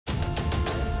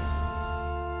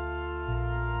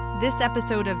This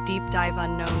episode of Deep Dive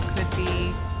Unknown could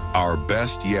be our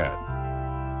best yet.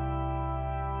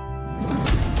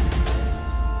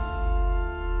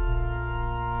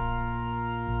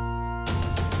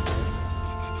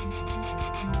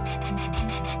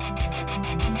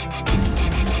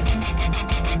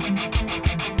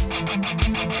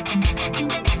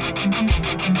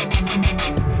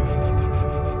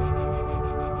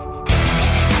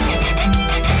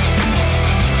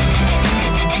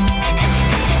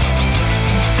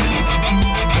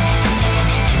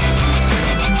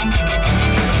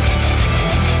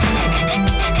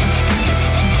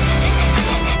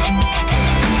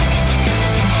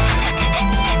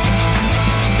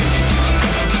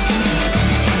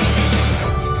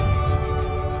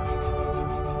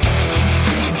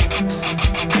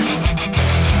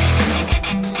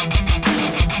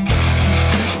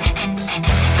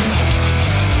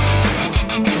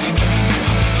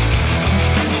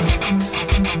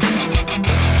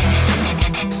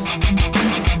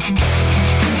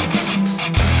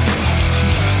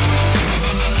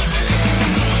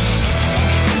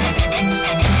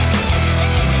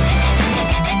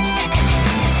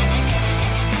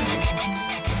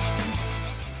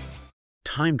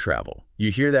 Time travel.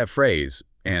 You hear that phrase,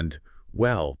 and,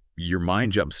 well, your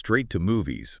mind jumps straight to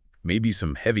movies, maybe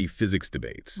some heavy physics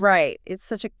debates. Right. It's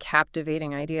such a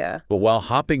captivating idea. But while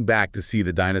hopping back to see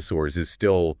the dinosaurs is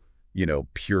still,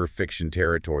 pure fiction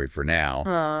territory for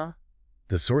now,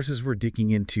 the sources we're digging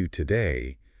into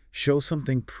today show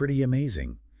something pretty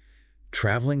amazing.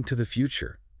 Traveling to the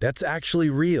future. That's actually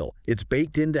real. It's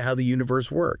baked into how the universe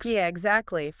works. Yeah,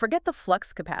 exactly. Forget the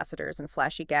flux capacitors and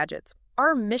flashy gadgets.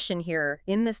 Our mission here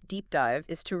in this deep dive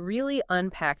is to really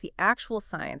unpack the actual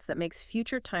science that makes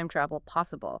future time travel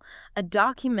possible. A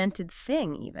documented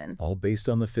thing, even. All based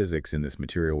on the physics in this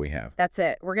material we have. That's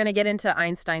it. We're going to get into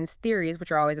Einstein's theories,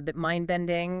 which are always a bit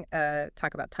mind-bending,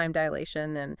 talk about time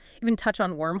dilation, and even touch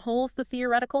on wormholes, the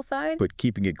theoretical side. But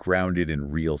keeping it grounded in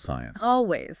real science.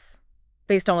 Always.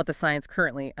 Based on what the science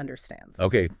currently understands.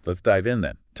 Okay, let's dive in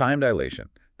then. Time dilation.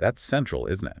 That's central,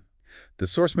 isn't it? The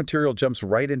source material jumps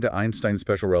right into Einstein's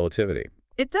special relativity.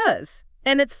 It does.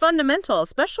 And it's fundamental.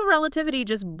 Special relativity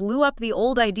just blew up the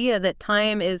old idea that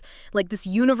time is like this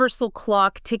universal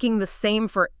clock ticking the same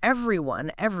for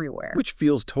everyone, everywhere. Which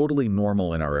feels totally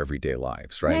normal in our everyday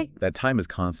lives, right? Yeah. That time is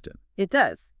constant. It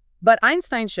does. But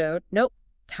Einstein showed, nope,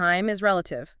 time is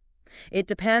relative. It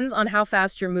depends on how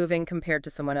fast you're moving compared to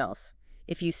someone else.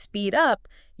 If you speed up,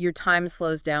 your time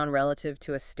slows down relative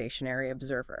to a stationary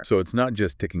observer. So it's not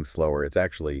just ticking slower, it's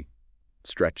actually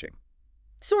stretching.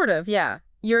 Sort of, yeah.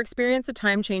 Your experience of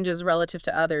time changes relative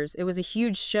to others. It was a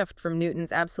huge shift from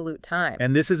Newton's absolute time.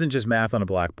 And this isn't just math on a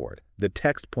blackboard. The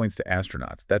text points to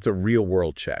astronauts. That's a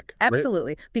real-world check.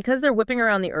 Absolutely. Because they're whipping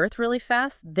around the Earth really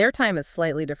fast, their time is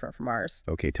slightly different from ours.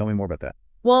 Okay, tell me more about that.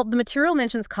 Well, the material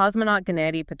mentions cosmonaut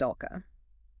Gennady Padalka.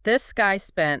 This guy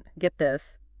spent, get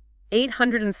this,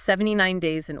 879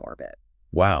 days in orbit.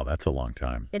 Wow, that's a long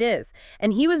time. It is.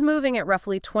 And he was moving at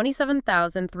roughly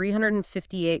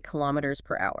 27,358 kilometers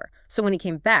per hour. So when he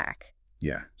came back,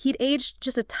 he'd aged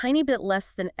just a tiny bit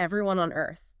less than everyone on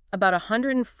Earth, about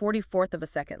 144th of a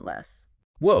second less.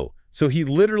 Whoa, so he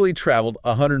literally traveled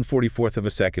 144th of a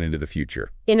second into the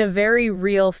future. In a very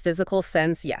real physical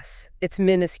sense, yes. It's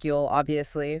minuscule,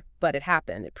 obviously, but it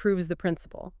happened. It proves the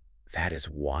principle. That is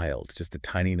wild, just a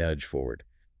tiny nudge forward.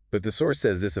 But the source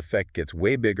says this effect gets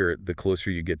way bigger the closer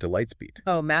you get to light speed.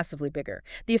 Oh, massively bigger.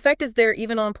 The effect is there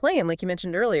even on plane, like you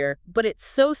mentioned earlier, but it's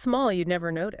so small you'd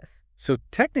never notice. So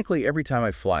technically, every time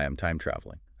I fly, I'm time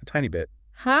traveling. A tiny bit.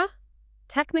 Huh?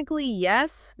 Technically,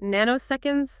 yes.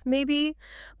 Nanoseconds, maybe.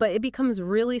 But it becomes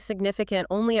really significant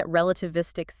only at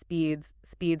relativistic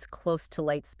speeds close to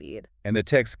light speed. And the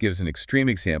text gives an extreme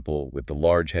example with the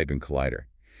Large Hadron Collider.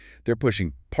 They're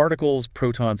pushing particles,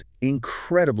 protons,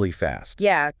 incredibly fast.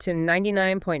 Yeah, to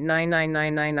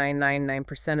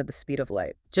 99.9999999% of the speed of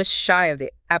light. Just shy of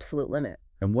the absolute limit.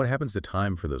 And what happens to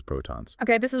time for those protons?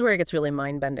 Okay, this is where it gets really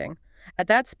mind-bending. At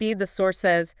that speed, the source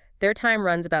says their time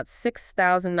runs about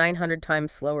 6,900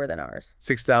 times slower than ours.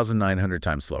 6,900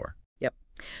 times slower. Yep.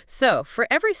 So, for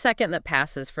every second that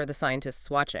passes for the scientists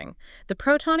watching, the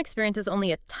proton experiences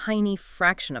only a tiny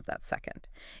fraction of that second.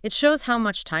 It shows how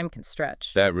much time can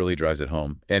stretch. That really drives it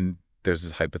home. And there's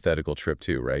this hypothetical trip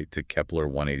too, right, to Kepler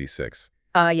 186.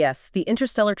 Yes, the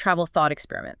interstellar travel thought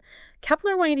experiment.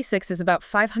 Kepler 186 is about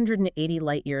 580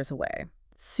 light years away.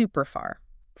 Super far.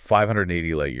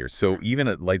 580 light years. So even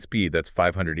at light speed, that's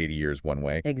 580 years one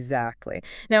way. Exactly.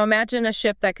 Now imagine a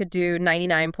ship that could do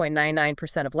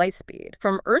 99.99% of light speed.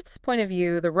 From Earth's point of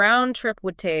view, the round trip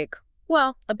would take,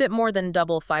 Well, a bit more than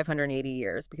double 580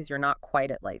 years because you're not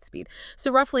quite at light speed. So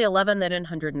roughly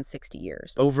 1,160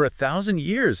 years. Over 1,000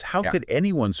 years? How Yeah. could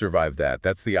anyone survive that?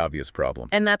 That's the obvious problem.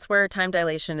 And that's where time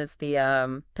dilation is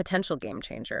the potential game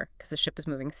changer because the ship is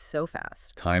moving so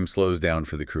fast. Time slows down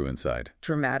for the crew inside.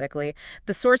 Dramatically.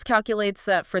 The source calculates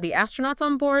that for the astronauts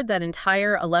on board, that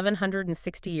entire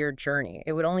 1,160-year journey,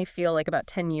 it would only feel like about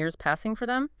 10 years passing for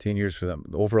them. 10 years for them,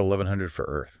 over 1,100 for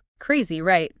Earth. Crazy,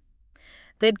 right?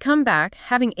 They'd come back,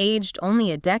 having aged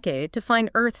only a decade, to find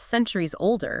Earth centuries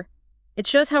older. It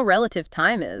shows how relative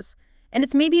time is, and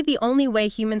it's maybe the only way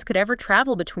humans could ever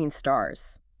travel between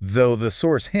stars. Though the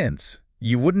source hints,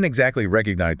 you wouldn't exactly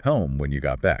recognize home when you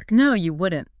got back. No, you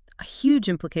wouldn't. A huge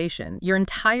implication. Your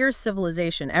entire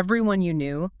civilization, everyone you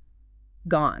knew,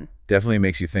 gone. Definitely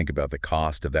makes you think about the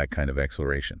cost of that kind of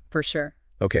exploration. For sure.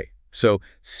 Okay, so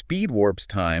speed warps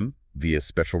time via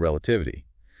special relativity.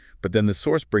 But then the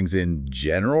source brings in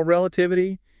general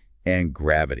relativity and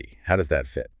gravity. How does that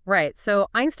fit? Right, so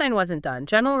Einstein wasn't done.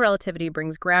 General relativity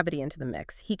brings gravity into the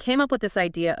mix. He came up with this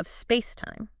idea of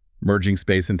spacetime. Merging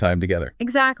space and time together.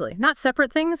 Exactly. Not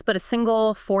separate things, but a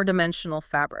single four-dimensional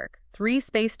fabric. 3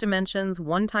 space dimensions,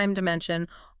 1 time dimension,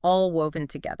 all woven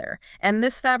together. And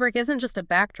this fabric isn't just a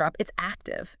backdrop, it's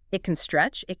active. It can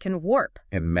stretch, it can warp.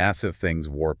 And massive things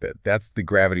warp it. That's the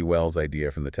gravity wells idea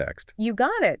from the text. You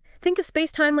got it. Think of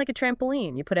space-time like a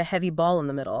trampoline. You put a heavy ball in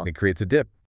the middle. It creates a dip.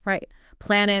 Right.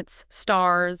 Planets,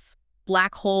 stars,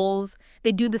 black holes,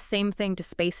 they do the same thing to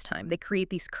space-time. They create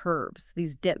these curves,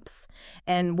 these dips.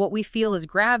 And what we feel as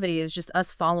gravity is just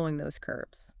us following those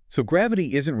curves. So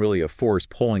gravity isn't really a force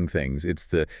pulling things. It's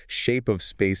the shape of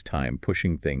space-time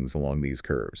pushing things along these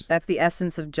curves. That's the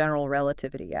essence of general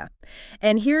relativity, yeah.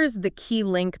 And here's the key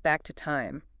link back to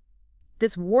time.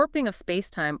 This warping of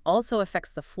space-time also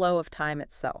affects the flow of time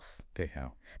itself. Okay,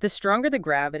 how? The stronger the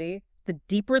gravity, the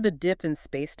deeper the dip in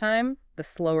space-time, the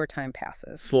slower time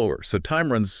passes. Slower. So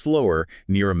time runs slower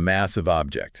near a massive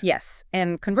object. Yes,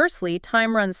 and conversely,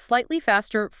 time runs slightly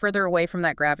faster further away from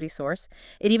that gravity source.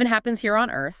 It even happens here on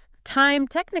Earth. Time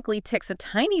technically ticks a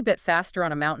tiny bit faster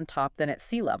on a mountaintop than at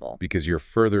sea level. Because you're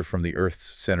further from the Earth's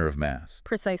center of mass.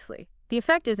 Precisely. The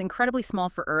effect is incredibly small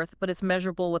for Earth, but it's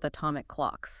measurable with atomic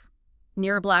clocks.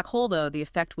 Near a black hole, though, the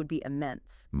effect would be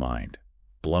immense. Mind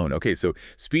blown. Okay, so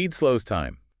speed slows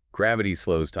time. Gravity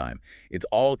slows time. It's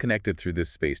all connected through this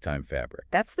space-time fabric.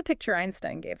 That's the picture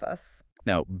Einstein gave us.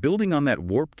 Now, building on that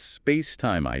warped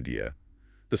space-time idea,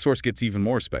 the source gets even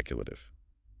more speculative.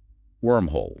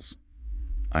 Wormholes.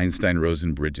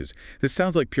 Einstein-Rosen bridges. This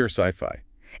sounds like pure sci-fi.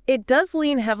 It does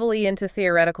lean heavily into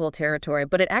theoretical territory,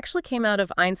 but it actually came out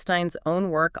of Einstein's own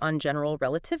work on general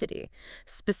relativity,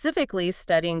 specifically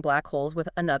studying black holes with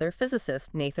another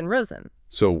physicist, Nathan Rosen.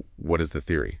 So what is the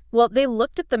theory? Well, they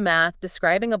looked at the math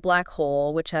describing a black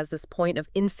hole, which has this point of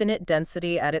infinite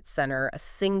density at its center, a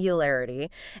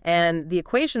singularity, and the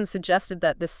equation suggested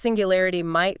that this singularity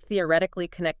might theoretically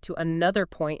connect to another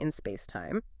point in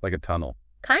space-time. Like a tunnel.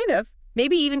 Kind of.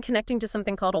 Maybe even connecting to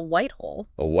something called a white hole.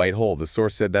 A white hole. The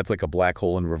source said that's like a black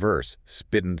hole in reverse,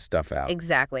 spitting stuff out.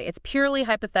 Exactly. It's purely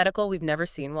hypothetical. We've never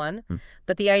seen one.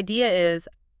 But the idea is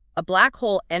a black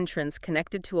hole entrance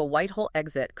connected to a white hole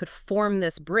exit could form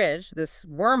this bridge, this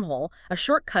wormhole, a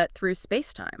shortcut through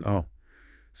space-time. Oh.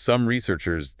 Some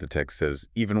researchers, the text says,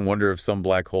 even wonder if some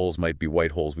black holes might be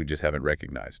white holes we just haven't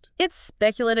recognized. It's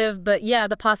speculative, but yeah,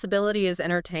 the possibility is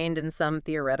entertained in some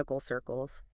theoretical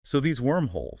circles. So these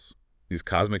wormholes, these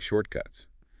cosmic shortcuts,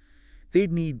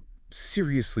 they'd need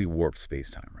seriously warped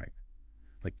space-time, right?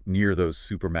 Like near those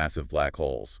supermassive black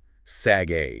holes,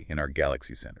 Sag-A in our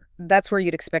galaxy center. That's where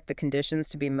you'd expect the conditions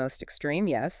to be most extreme,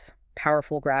 yes.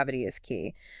 Powerful gravity is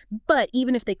key. But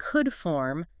even if they could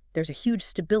form, there's a huge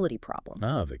stability problem.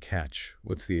 Ah, the catch.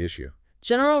 What's the issue?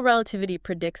 General relativity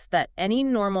predicts that any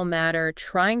normal matter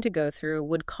trying to go through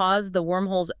would cause the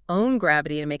wormhole's own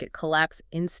gravity to make it collapse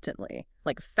instantly,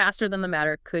 like faster than the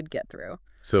matter could get through.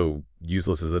 So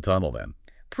useless as a tunnel then?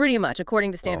 Pretty much,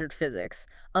 according to standard physics,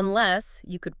 unless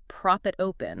you could prop it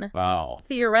open, Wow.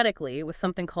 theoretically, with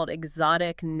something called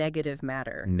exotic negative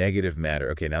matter. Negative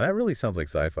matter. Okay, now that really sounds like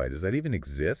sci-fi. Does that even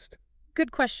exist?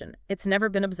 Good question. It's never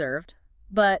been observed.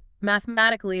 But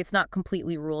mathematically, it's not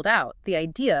completely ruled out. The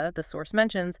idea, the source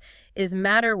mentions, is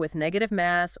matter with negative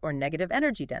mass or negative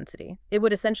energy density. It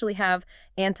would essentially have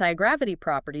anti-gravity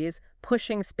properties,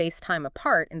 pushing space-time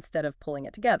apart instead of pulling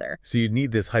it together. So you'd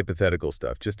need this hypothetical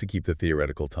stuff just to keep the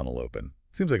theoretical tunnel open.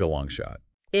 Seems like a long shot.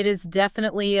 It is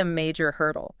definitely a major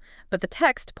hurdle. But the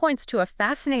text points to a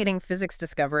fascinating physics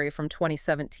discovery from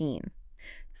 2017.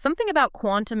 Something about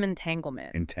quantum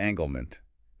entanglement. Entanglement.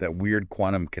 That weird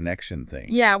quantum connection thing.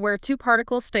 Yeah, where two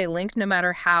particles stay linked no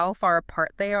matter how far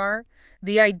apart they are.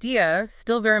 The idea,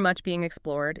 still very much being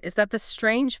explored, is that the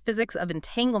strange physics of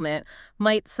entanglement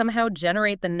might somehow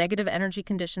generate the negative energy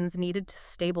conditions needed to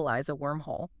stabilize a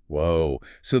wormhole. Whoa.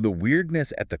 So the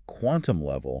weirdness at the quantum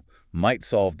level might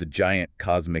solve the giant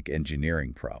cosmic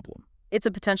engineering problem. It's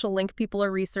a potential link people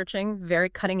are researching, very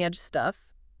cutting-edge stuff.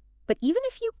 But even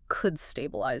if you could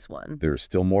stabilize one... There are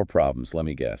still more problems, let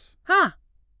me guess.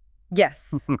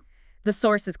 Yes. The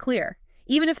source is clear.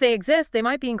 Even if they exist, they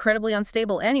might be incredibly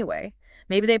unstable anyway.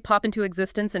 Maybe they pop into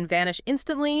existence and vanish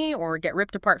instantly, or get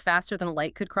ripped apart faster than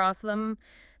light could cross them.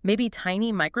 Maybe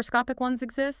tiny microscopic ones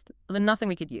exist, but nothing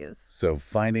we could use. So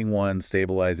finding one,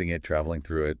 stabilizing it, traveling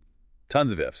through it,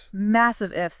 tons of ifs.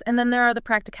 Massive ifs. And then there are the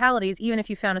practicalities, even if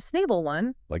you found a stable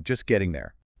one. Like just getting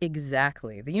there.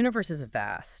 Exactly. The universe is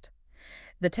vast.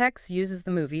 The text uses the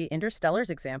movie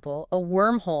Interstellar's example, a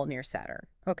wormhole near Saturn.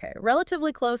 Okay,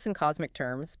 relatively close in cosmic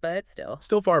terms, but still.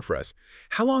 Still far for us.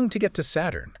 How long to get to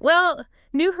Saturn? Well,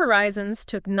 New Horizons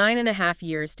took 9.5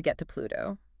 years to get to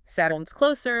Pluto. Saturn's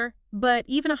closer, but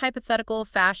even a hypothetical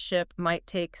fast ship might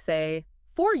take, say,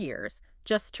 4 years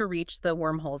just to reach the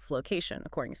wormhole's location,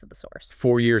 according to the source.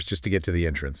 4 years just to get to the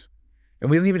entrance. And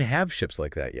we don't even have ships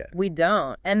like that yet. We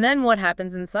don't. And then what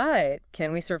happens inside?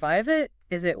 Can we survive it?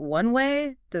 Is it one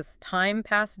way? Does time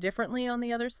pass differently on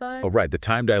the other side? Oh, right, the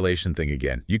time dilation thing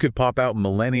again. You could pop out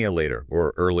millennia later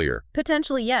or earlier.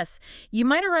 Potentially, yes. You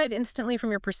might arrive instantly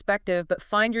from your perspective, but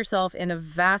find yourself in a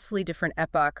vastly different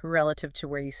epoch relative to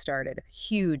where you started.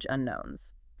 Huge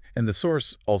unknowns. And the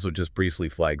source also just briefly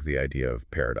flags the idea of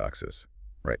paradoxes,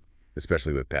 right?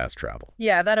 Especially with past travel.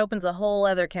 Yeah, that opens a whole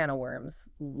other can of worms,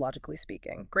 logically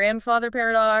speaking. Grandfather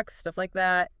paradox, stuff like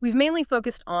that. We've mainly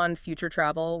focused on future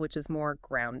travel, which is more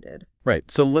grounded.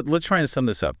 Right. So let's try and sum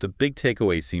this up. The big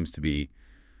takeaway seems to be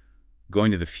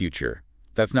going to the future.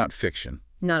 That's not fiction.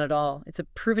 Not at all. It's a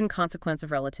proven consequence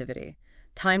of relativity.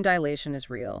 Time dilation is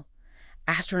real.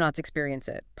 Astronauts experience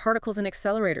it. Particles and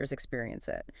accelerators experience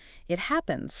it. It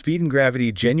happens. Speed and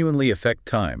gravity genuinely affect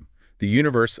time. The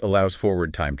universe allows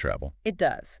forward time travel. It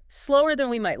does. Slower than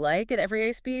we might like at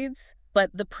everyday speeds, but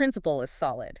the principle is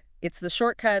solid. It's the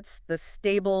shortcuts, the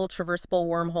stable, traversable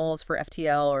wormholes for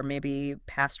FTL or maybe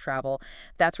past travel.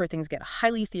 That's where things get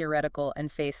highly theoretical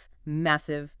and face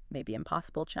massive, maybe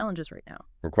impossible challenges right now.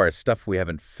 Requires stuff we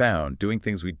haven't found, doing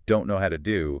things we don't know how to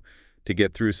do to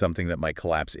get through something that might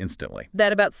collapse instantly.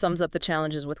 That about sums up the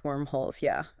challenges with wormholes,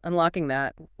 yeah. Unlocking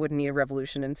that would need a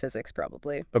revolution in physics,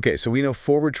 probably. Okay, so we know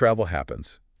forward travel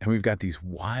happens, and we've got these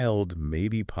wild,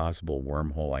 maybe possible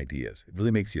wormhole ideas. It really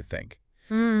makes you think.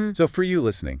 So for you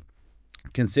listening,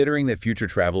 considering that future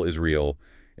travel is real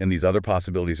and these other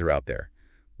possibilities are out there,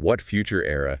 what future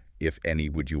era, if any,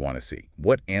 would you want to see?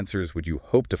 What answers would you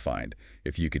hope to find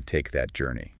if you could take that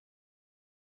journey?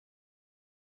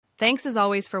 Thanks as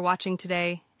always for watching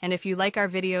today, and if you like our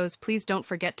videos, please don't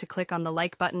forget to click on the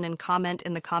like button and comment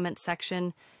in the comments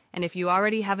section, and if you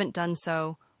already haven't done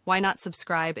so, why not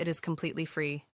subscribe? It is completely free.